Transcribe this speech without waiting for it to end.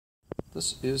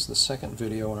This is the second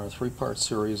video in our three-part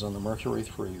series on the Mercury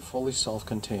 3 fully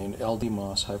self-contained LD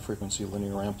MOS high-frequency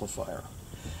linear amplifier.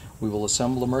 We will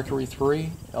assemble the Mercury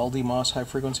 3 LD MOS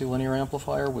high-frequency linear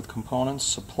amplifier with components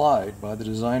supplied by the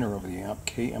designer of the amp,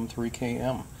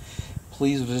 km3km.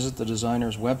 Please visit the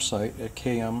designer's website at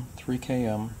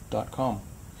km3km.com.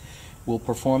 We'll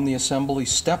perform the assembly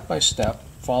step by step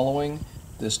following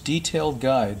this detailed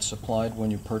guide supplied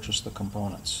when you purchase the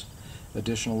components.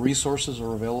 Additional resources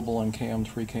are available on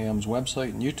km3km's website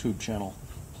and YouTube channel.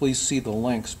 Please see the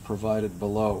links provided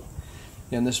below.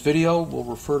 In this video, we'll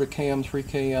refer to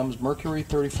km3km's Mercury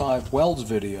 35 welds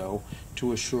video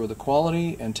to assure the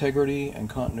quality, integrity, and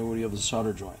continuity of the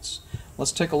solder joints.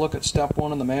 Let's take a look at step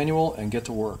 1 in the manual and get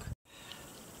to work.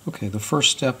 Okay, the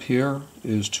first step here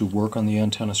is to work on the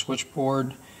antenna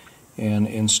switchboard and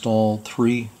install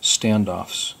 3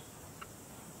 standoffs.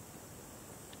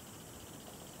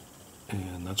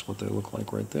 And that's what they look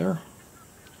like right there.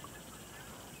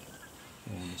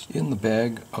 And in the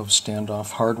bag of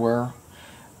standoff hardware,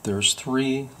 there's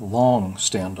 3 long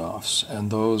standoffs, and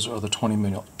those are the 20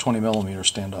 millimeter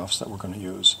standoffs that we're going to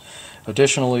use.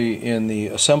 Additionally, in the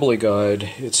assembly guide,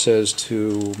 it says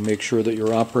to make sure that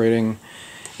you're operating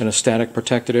in a static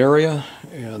protected area,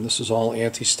 and this is all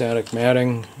anti-static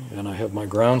matting, and I have my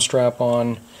ground strap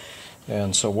on.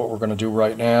 And so what we're going to do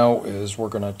right now is we're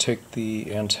going to take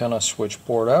the antenna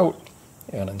switchboard out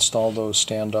and install those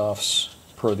standoffs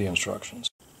per the instructions.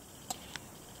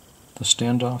 The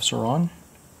standoffs are on.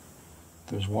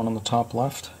 There's one on the top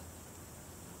left.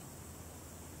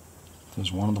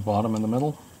 There's one on the bottom in the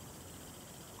middle.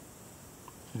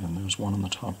 And there's one on the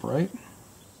top right.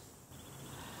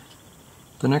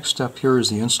 The next step here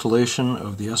is the installation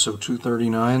of the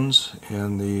SO239s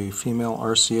and the female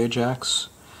RCA jacks.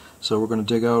 So we're going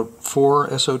to dig out 4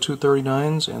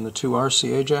 SO239s and the 2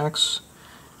 RCA jacks,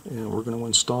 and we're going to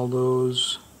install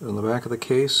those in the back of the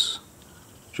case,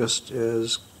 just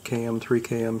as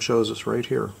km3km shows us right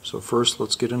here. So first,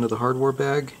 let's get into the hardware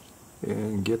bag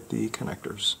and get the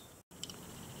connectors.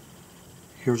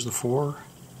 Here's the 4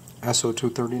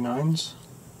 SO239s.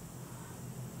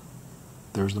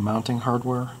 There's the mounting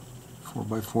hardware,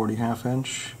 4x40 1/2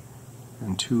 inch,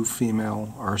 and 2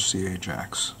 female RCA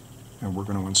jacks. And we're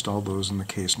going to install those in the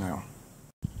case now.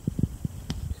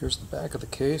 Here's the back of the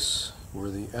case where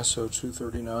the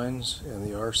SO239s and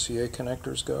the RCA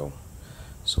connectors go.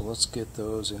 So let's get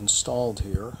those installed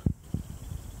here.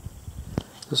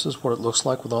 This is what it looks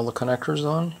like with all the connectors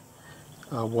on.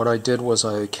 What I did was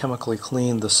I chemically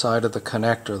cleaned the side of the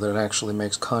connector that actually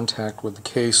makes contact with the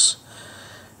case,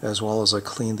 as well as I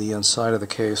cleaned the inside of the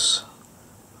case.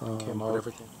 Came out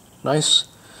everything nice.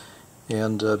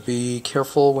 And be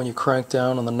careful when you crank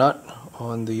down on the nut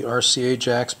on the RCA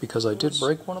jacks, because I did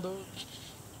break one of those.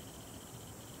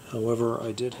 However,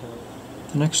 I did have...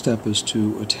 The next step is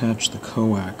to attach the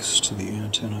coax to the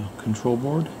antenna control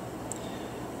board.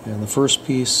 And the first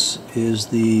piece is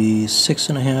the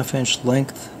 6.5 inch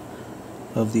length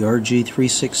of the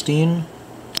RG316.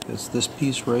 It's this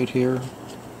piece right here,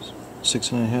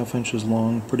 6.5 inches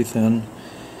long, pretty thin.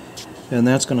 And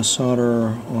that's going to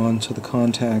solder onto the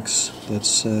contacts that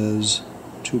says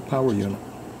to power unit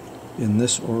in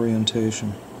this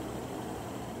orientation.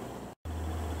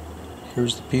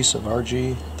 Here's the piece of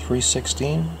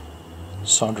RG316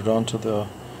 soldered onto the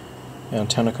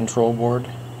antenna control board,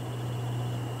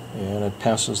 and it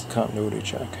passes the continuity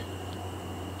check.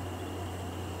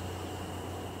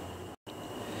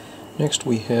 Next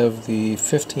we have the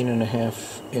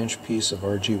 15.5 inch piece of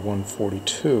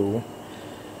RG142.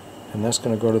 And that's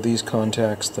going to go to these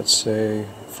contacts that say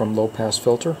from low pass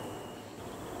filter.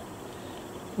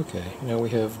 Okay, now we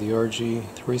have the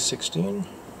RG316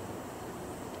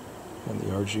 and the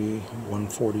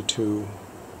RG142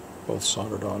 both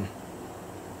soldered on.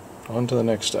 On to the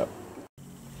next step.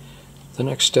 The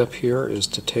next step here is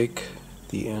to take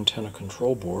the antenna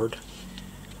control board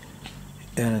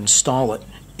and install it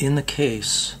in the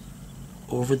case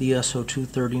over the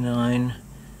SO239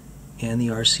 and the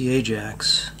RCA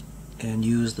jacks, and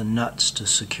use the nuts to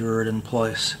secure it in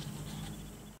place.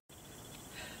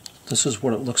 This is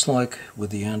what it looks like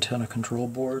with the antenna control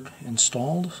board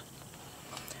installed.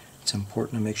 It's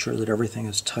important to make sure that everything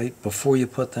is tight before you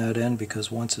put that in, because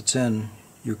once it's in,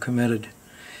 you're committed.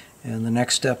 And the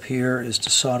next step here is to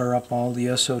solder up all the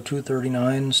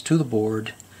SO239s to the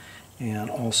board and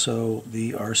also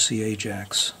the RCA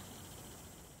jacks.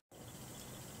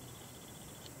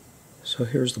 So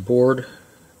here's the board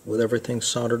with everything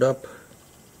soldered up.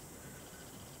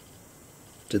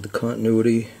 Did the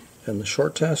continuity and the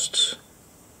short tests,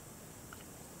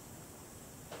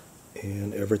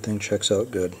 and everything checks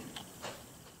out good.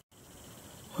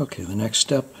 Okay, the next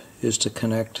step is to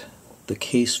connect the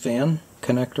case fan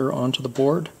connector onto the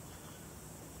board,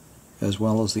 as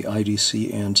well as the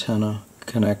IDC antenna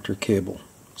connector cable.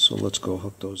 So let's go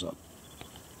hook those up.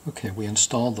 Okay, we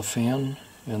installed the fan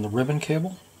and the ribbon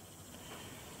cable,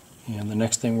 and the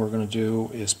next thing we're going to do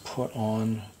is put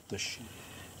on the shield.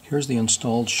 Here's the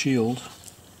installed shield.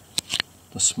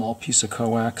 The small piece of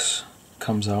coax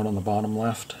comes out on the bottom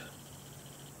left,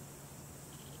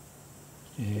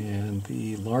 and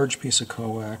the large piece of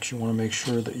coax, you want to make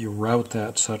sure that you route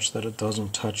that such that it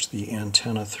doesn't touch the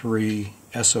antenna 3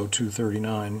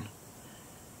 SO239.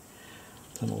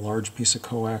 Then a large piece of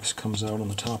coax comes out on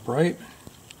the top right,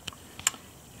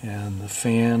 and the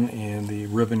fan and the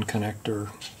ribbon connector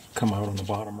come out on the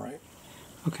bottom right.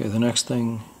 Okay, the next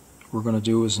thing we're going to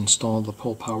do is install the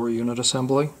pull power unit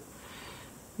assembly,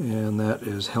 and that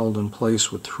is held in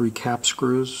place with 3 cap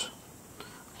screws.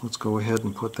 Let's go ahead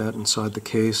and put that inside the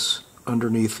case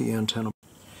underneath the antenna.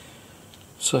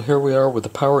 So here we are with the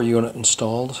power unit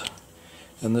installed,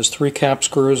 and there's 3 cap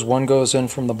screws. One goes in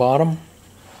from the bottom,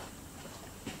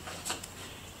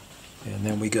 and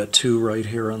then we got 2 right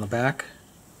here on the back.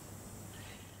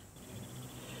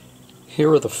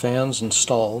 Here are the fans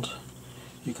installed.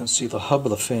 You can see the hub of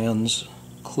the fans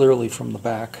clearly from the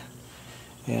back,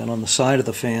 and on the side of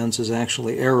the fans is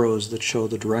actually arrows that show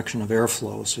the direction of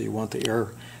airflow. So you want the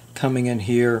air coming in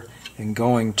here and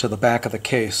going to the back of the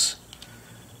case.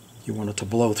 You want it to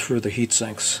blow through the heat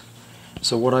sinks.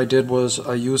 So what I did was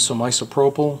I used some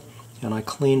isopropyl and I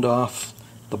cleaned off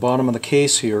the bottom of the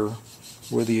case here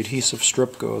where the adhesive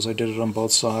strip goes. I did it on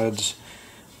both sides.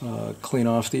 Clean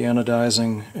off the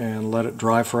anodizing and let it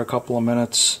dry for a couple of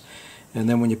minutes, and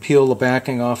then when you peel the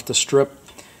backing off the strip,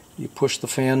 you push the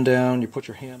fan down, you put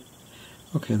your hand.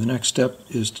 Okay, the next step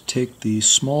is to take the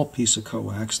small piece of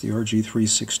coax, the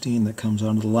RG316 that comes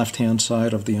onto the left hand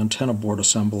side of the antenna board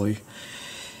assembly,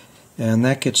 and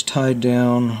that gets tied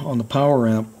down on the power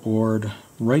amp board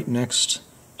right next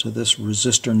to this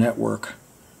resistor network,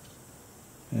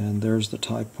 and there's the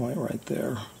tie point right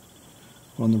there.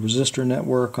 On the resistor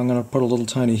network, I'm going to put a little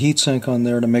tiny heat sink on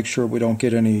there to make sure we don't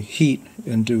get any heat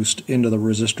induced into the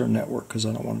resistor network, because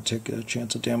I don't want to take a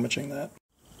chance of damaging that.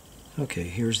 Okay,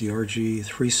 here's the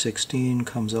RG316,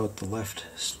 comes out the left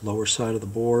lower side of the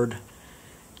board,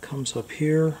 comes up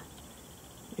here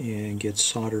and gets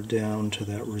soldered down to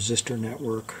that resistor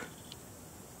network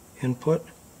input,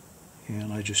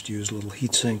 and I just use a little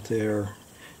heat sink there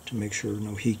to make sure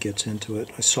no heat gets into it.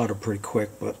 I soldered pretty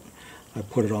quick, but I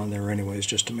put it on there anyways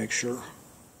just to make sure.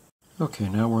 Okay,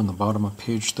 now we're in the bottom of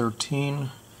page 13,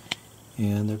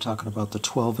 and they're talking about the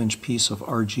 12-inch piece of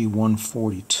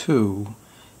RG142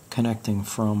 connecting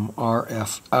from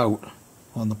RF out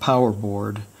on the power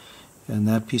board, and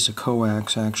that piece of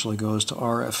coax actually goes to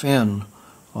RF in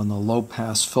on the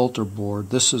low-pass filter board.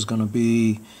 This is going to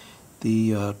be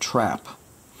the trap.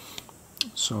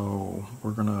 So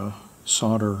we're going to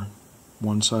solder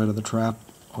one side of the trap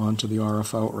onto the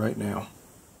RF out right now.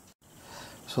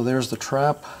 So there's the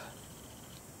trap,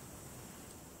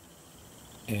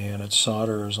 and it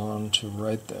solders onto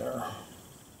right there.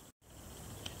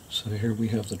 So here we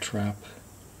have the trap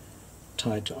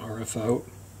tied to RF out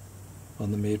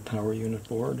on the made power unit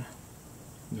board.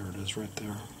 There it is right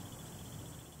there.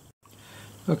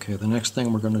 Okay, the next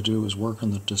thing we're going to do is work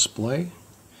on the display.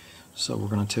 So we're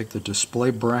going to take the display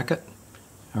bracket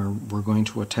and we're going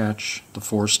to attach the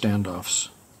 4 standoffs.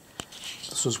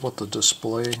 This is what the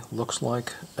display looks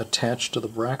like attached to the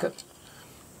bracket.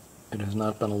 It has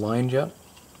not been aligned yet.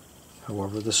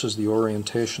 However, this is the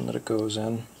orientation that it goes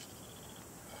in,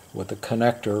 with the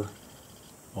connector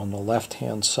on the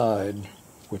left-hand side,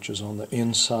 which is on the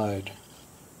inside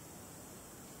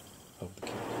of the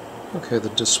case. Okay, the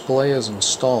display is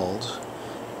installed.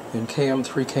 In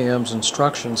km3km's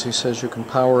instructions, he says you can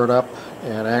power it up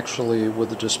and actually, with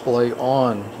the display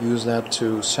on, use that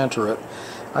to center it.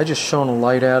 I just shone a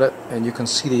light at it, and you can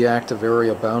see the active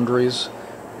area boundaries,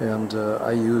 and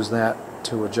I use that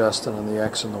to adjust it on the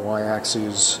X and the Y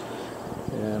axes,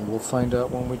 and we'll find out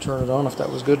when we turn it on if that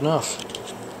was good enough.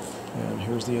 And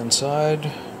here's the inside.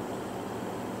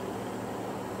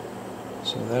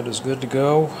 So that is good to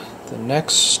go. The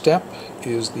next step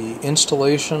is the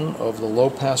installation of the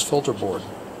low-pass filter board.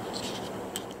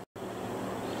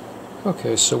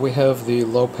 Okay, so we have the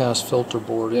low-pass filter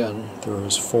board in.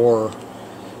 There's 4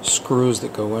 screws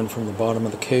that go in from the bottom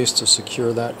of the case to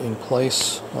secure that in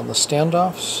place on the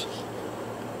standoffs.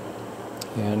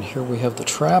 And here we have the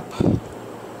trap.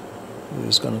 It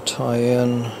is going to tie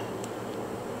in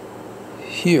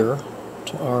here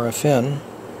to RF in,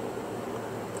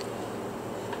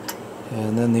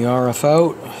 and then the RF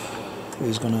out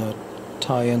is going to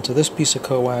tie into this piece of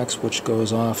coax, which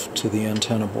goes off to the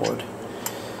antenna board.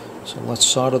 So let's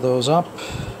solder those up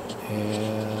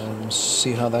and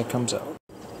see how that comes out.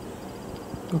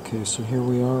 Okay, so here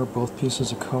we are. Both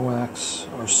pieces of coax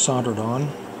are soldered on,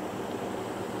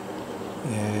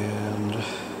 and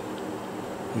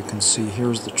you can see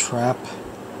here's the trap.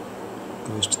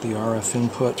 Goes to the RF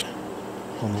input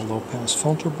on the low-pass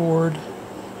filter board,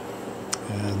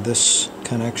 and this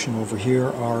connection over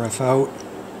here, RF out,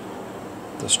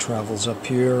 this travels up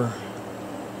here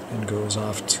and goes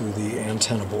off to the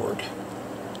antenna board.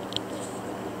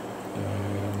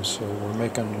 And so we're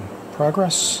making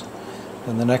progress,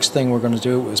 and the next thing we're going to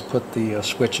do is put the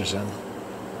switches in.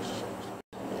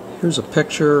 Here's a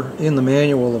picture in the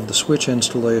manual of the switch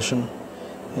installation,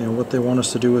 and what they want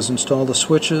us to do is install the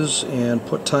switches and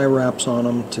put tie wraps on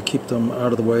them to keep them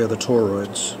out of the way of the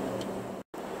toroids.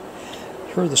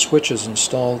 Here are the switches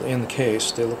installed in the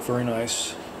case. They look very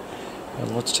nice.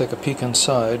 And let's take a peek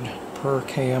inside. Per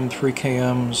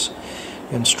km3km's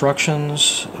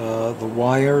instructions, the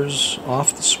wires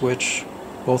off the switch,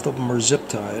 both of them are zip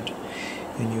tied,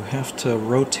 and you have to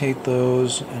rotate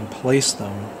those and place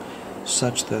them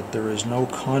such that there is no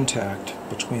contact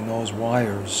between those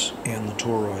wires and the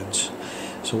toroids.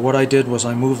 So what I did was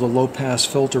I moved the low-pass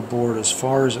filter board as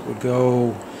far as it would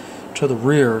go to the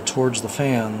rear towards the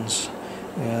fans,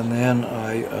 and then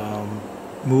I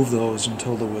moved those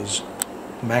until there was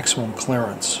maximum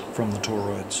clearance from the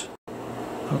toroids.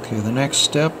 Okay, the next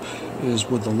step is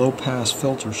with the low-pass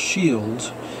filter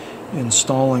shield,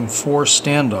 installing 4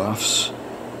 standoffs.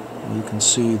 You can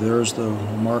see there's the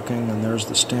marking and there's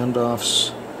the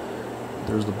standoffs.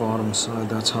 There's the bottom side.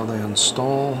 That's how they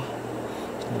install.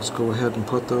 Let's go ahead and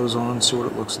put those on, see what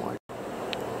it looks like.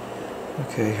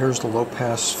 Okay, here's the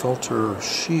low-pass filter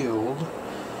shield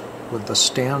with the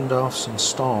standoffs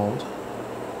installed.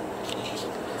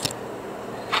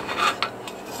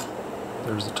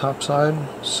 There's the top side.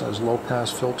 It says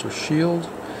low-pass filter shield.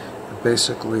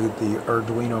 Basically, the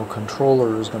Arduino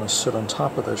controller is going to sit on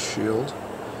top of this shield.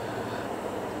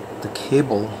 The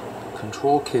cable,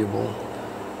 control cable,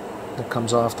 that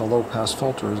comes off the low-pass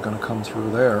filter is going to come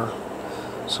through there.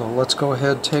 So let's go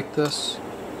ahead and take this.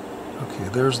 Okay,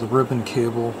 there's the ribbon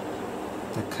cable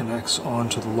that connects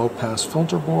onto the low-pass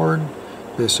filter board.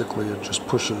 Basically, it just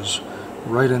pushes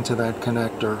right into that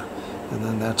connector, and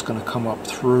then that's going to come up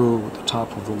through the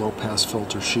top of the low-pass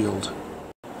filter shield.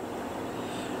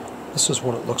 This is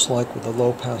what it looks like with the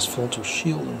low-pass filter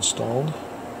shield installed.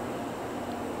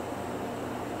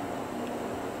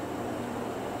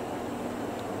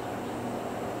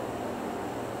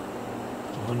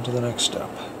 On to the next step.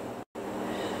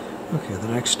 Okay, the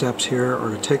next steps here are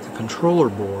to take the controller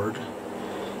board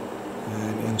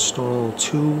and install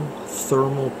 2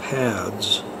 thermal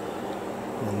pads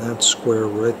on that square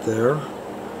right there.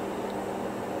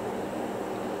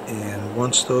 And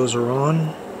once those are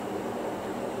on,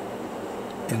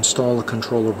 install the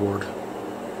controller board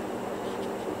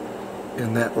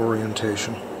in that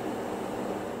orientation.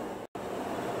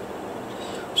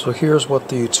 So here's what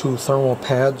the 2 thermal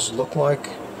pads look like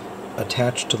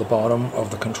attached to the bottom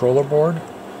of the controller board.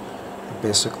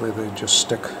 Basically, they just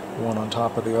stick one on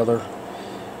top of the other.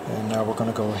 And now we're going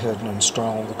to go ahead and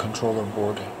install the controller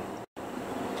board.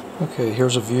 Okay,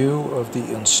 here's a view of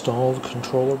the installed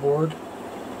controller board.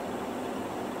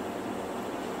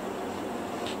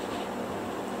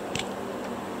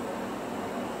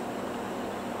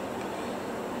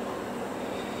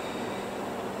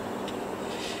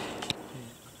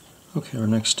 Okay, our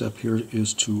next step here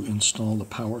is to install the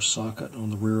power socket on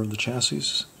the rear of the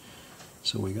chassis.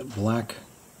 So we got black,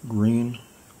 green,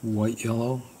 white,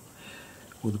 yellow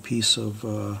with a piece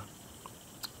of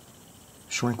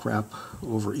shrink wrap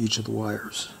over each of the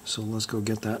wires. So let's go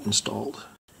get that installed.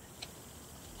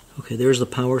 Okay, there's the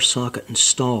power socket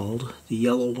installed. The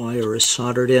yellow wire is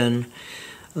soldered in.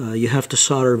 You have to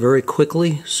solder very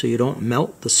quickly so you don't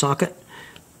melt the socket.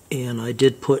 And I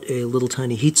did put a little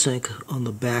tiny heatsink on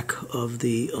the back of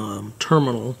the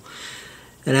terminal.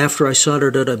 And after I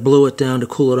soldered it, I blew it down to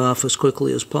cool it off as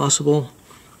quickly as possible.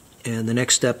 And the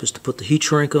next step is to put the heat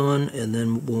shrink on, and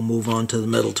then we'll move on to the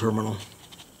metal terminal.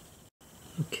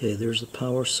 Okay, there's the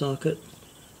power socket.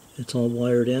 It's all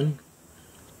wired in.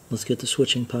 Let's get the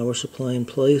switching power supply in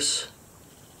place,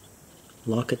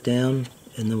 lock it down,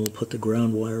 and then we'll put the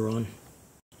ground wire on.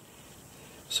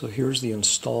 So here's the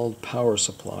installed power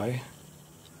supply.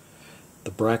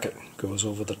 The bracket goes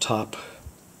over the top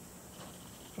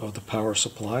of the power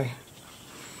supply.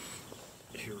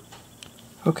 Here.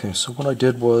 Okay, so what I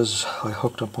did was I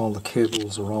hooked up all the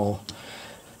cables. They're all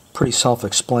pretty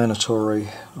self-explanatory.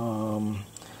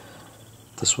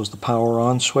 This was the power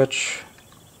on switch,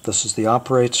 This is the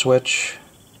operate switch.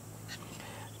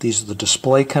 These are the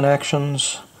display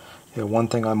connections. One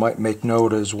thing I might make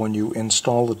note is when you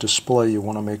install the display, you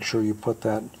want to make sure you put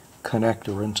that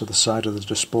connector into the side of the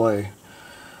display.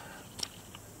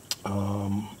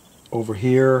 Over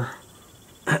here,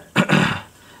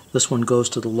 this one goes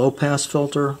to the low-pass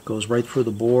filter, goes right through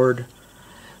the board.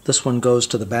 This one goes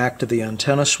to the back to the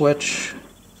antenna switch.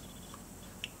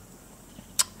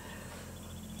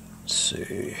 Let's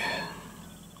see.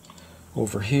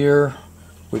 Over here,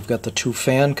 we've got the two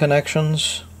fan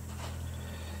connections.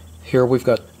 Here we've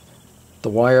got the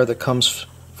wire that comes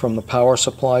from the power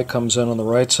supply, comes in on the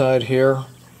right side here.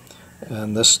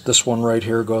 And this one right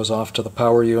here goes off to the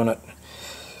power unit.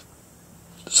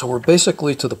 So we're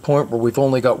basically to the point where we've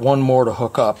only got one more to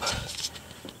hook up.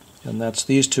 And that's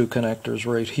these two connectors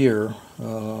right here.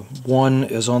 One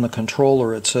is on the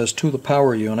controller, it says to the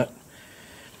power unit.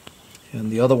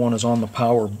 And the other one is on the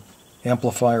power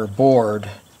amplifier board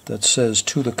that says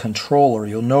to the controller.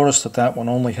 You'll notice that that one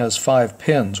only has 5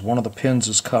 pins. One of the pins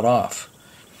is cut off.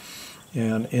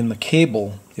 And in the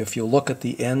cable, if you look at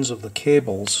the ends of the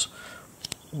cables,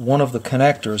 one of the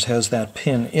connectors has that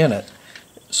pin in it,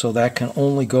 so that can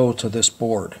only go to this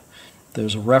board.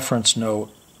 There's a reference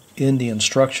note in the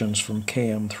instructions from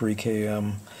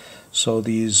km3km. So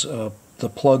these the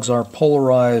plugs are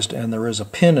polarized and there is a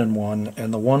pin in one,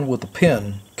 and the one with the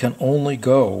pin can only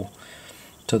go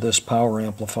to this power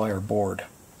amplifier board.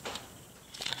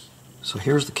 So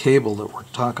here's the cable that we're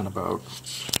talking about.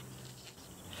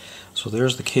 So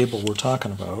there's the cable we're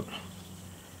talking about.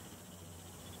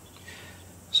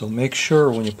 So make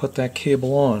sure when you put that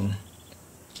cable on,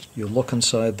 you look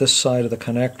inside this side of the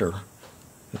connector.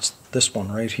 It's this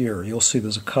one right here. You'll see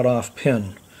there's a cutoff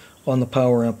pin on the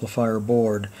power amplifier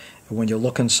board, and when you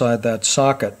look inside that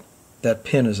socket, that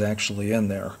pin is actually in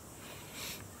there.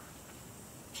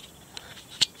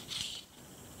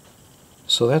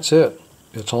 So that's it.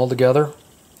 It's all together.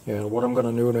 And what I'm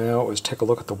going to do now is take a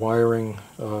look at the wiring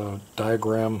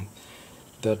diagram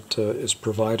that is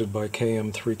provided by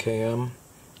km3km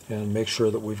and make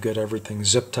sure that we've got everything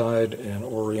zip tied and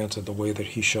oriented the way that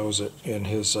he shows it in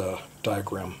his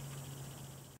diagram.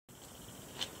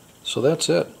 So that's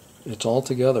it. It's all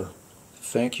together.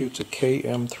 Thank you to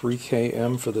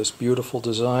km3km for this beautiful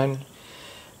design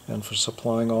and for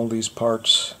supplying all these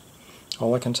parts.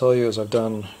 All I can tell you is I've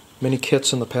done many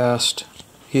kits in the past,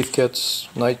 Heath kits,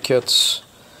 night kits,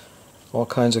 all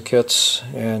kinds of kits,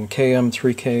 and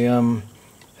km3km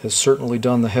has certainly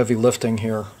done the heavy lifting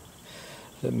here.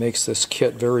 It makes this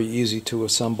kit very easy to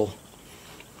assemble.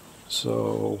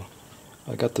 So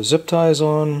I got the zip ties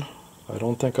on. I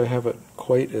don't think I have it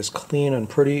quite as clean and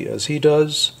pretty as he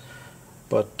does,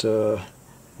 but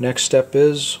next step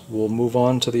is we'll move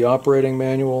on to the operating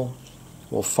manual.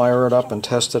 We'll fire it up and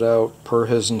test it out per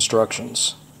his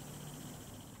instructions.